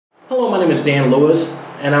Hello, my name is Dan Lewis,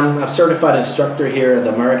 and I'm a certified instructor here at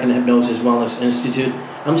the American Hypnosis Wellness Institute.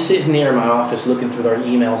 I'm sitting here in my office looking through our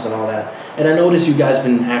emails and all that, and I noticed you guys have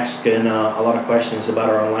been asking a lot of questions about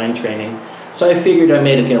our online training. So I figured I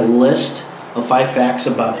made a list of 5 facts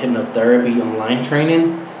about hypnotherapy online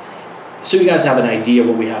training, so you guys have an idea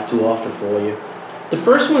what we have to offer for you. The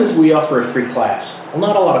first one is we offer a free class. Well,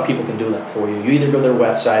 not a lot of people can do that for you. You either go to their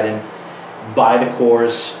website and buy the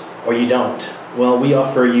course, or you don't. Well, we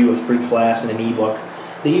offer you a free class and an ebook.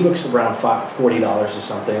 The ebook's around $40 or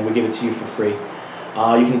something, and we give it to you for free.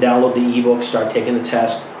 You can download the ebook, start taking the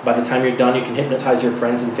test. By the time you're done, you can hypnotize your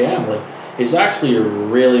friends and family. It's actually a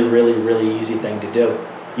really easy thing to do.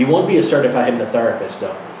 You won't be a certified hypnotherapist,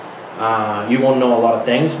 though. You won't know a lot of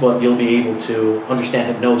things, but you'll be able to understand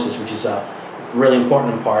hypnosis, which is a really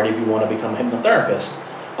important part if you want to become a hypnotherapist.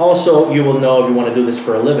 Also, you will know if you want to do this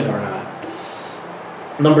for a living or not.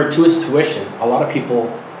 Number 2 is tuition. A lot of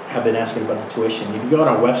people have been asking about the tuition. If you go on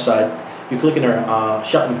our website, you click in our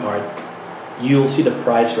shopping cart, you'll see the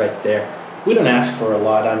price right there. We don't ask for a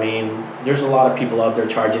lot. I mean, there's a lot of people out there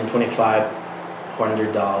charging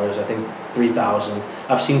 $2,500, I think $3,000.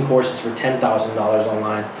 I've seen courses for $10,000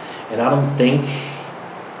 online, and I don't think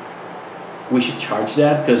we should charge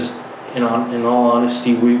that because, in all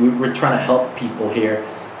honesty, we're trying to help people here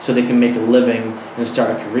so they can make a living and start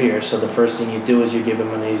a career. So the first thing you do is you give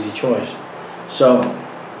them an easy choice. So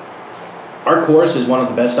our course is one of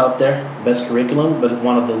the best out there, best curriculum, but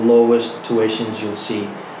one of the lowest tuitions you'll see.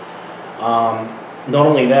 Not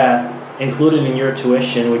only that, included in your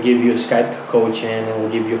tuition, we give you a Skype coaching, and we'll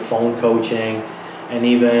give you phone coaching, and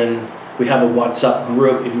even we have a WhatsApp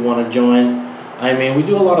group if you want to join. I mean, we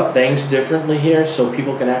do a lot of things differently here so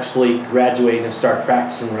people can actually graduate and start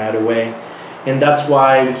practicing right away. And that's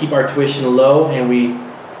why we keep our tuition low and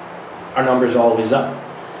our numbers are always up.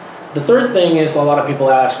 The third thing is a lot of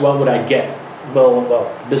people ask, what would I get? Well,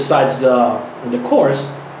 besides the course,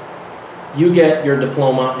 you get your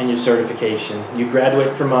diploma and your certification. You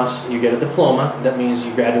graduate from us, you get a diploma. That means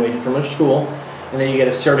you graduated from our school. And then you get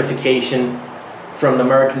a certification from the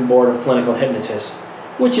American Board of Clinical Hypnotists,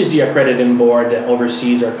 which is the accrediting board that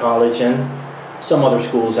oversees our college and some other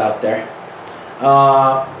schools out there.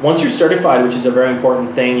 Once you're certified, which is a very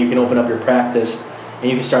important thing, you can open up your practice and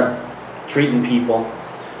you can start treating people.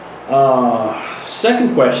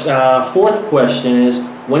 Fourth question is,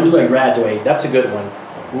 when do I graduate? That's a good one.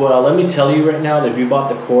 Well, let me tell you right now that if you bought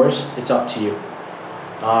the course, it's up to you.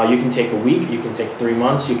 You can take a week, you can take 3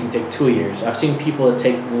 months, you can take 2 years. I've seen people that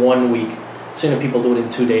take 1 week. I've seen people do it in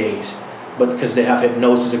 2 days, but because they have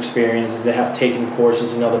hypnosis experience, they have taken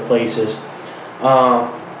courses in other places.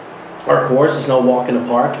 Our course is no walk in the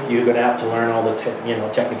park. You're going to have to learn all the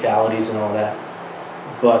technicalities and all that,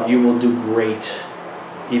 but you will do great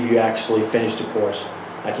if you actually finish the course.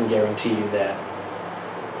 I can guarantee you that.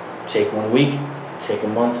 Take 1 week, take a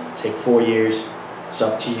month, take 4 years. It's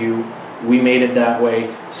up to you. We made it that way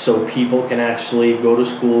so people can actually go to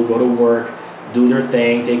school, go to work, do their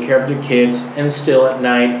thing, take care of their kids, and still at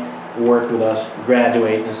night work with us,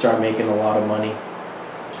 graduate, and start making a lot of money.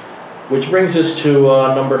 Which brings us to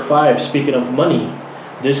number 5. Speaking of money,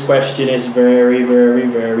 this question is very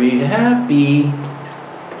happy.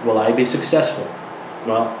 Will I be successful?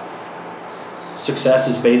 Well, success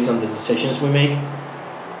is based on the decisions we make.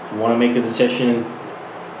 If you want to make a decision,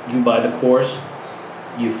 you buy the course,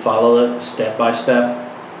 you follow it step by step.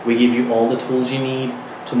 We give you all the tools you need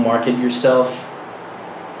to market yourself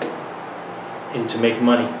and to make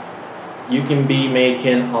money. You can be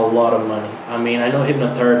making a lot of money. I mean, I know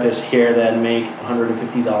hypnotherapists here that make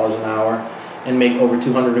 $150 an hour and make over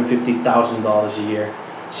 $250,000 a year.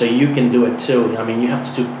 So you can do it too. I mean, you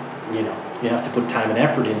have to put time and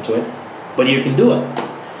effort into it, but you can do it.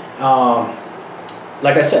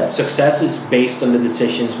 Like I said, success is based on the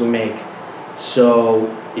decisions we make. So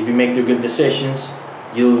if you make the good decisions,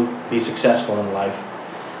 you'll be successful in life.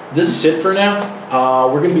 This is it for now.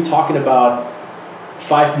 We're going to be talking about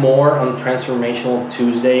 5 more on Transformational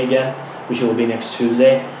Tuesday again, which will be next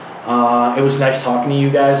Tuesday. It was nice talking to you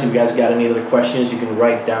guys. If you guys got any other questions, you can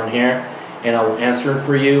write down here and I will answer them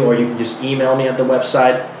for you, or you can just email me at the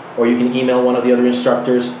website, or you can email one of the other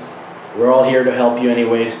instructors. We're all here to help you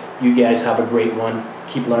anyways. You guys have a great one.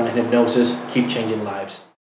 Keep learning hypnosis. Keep changing lives.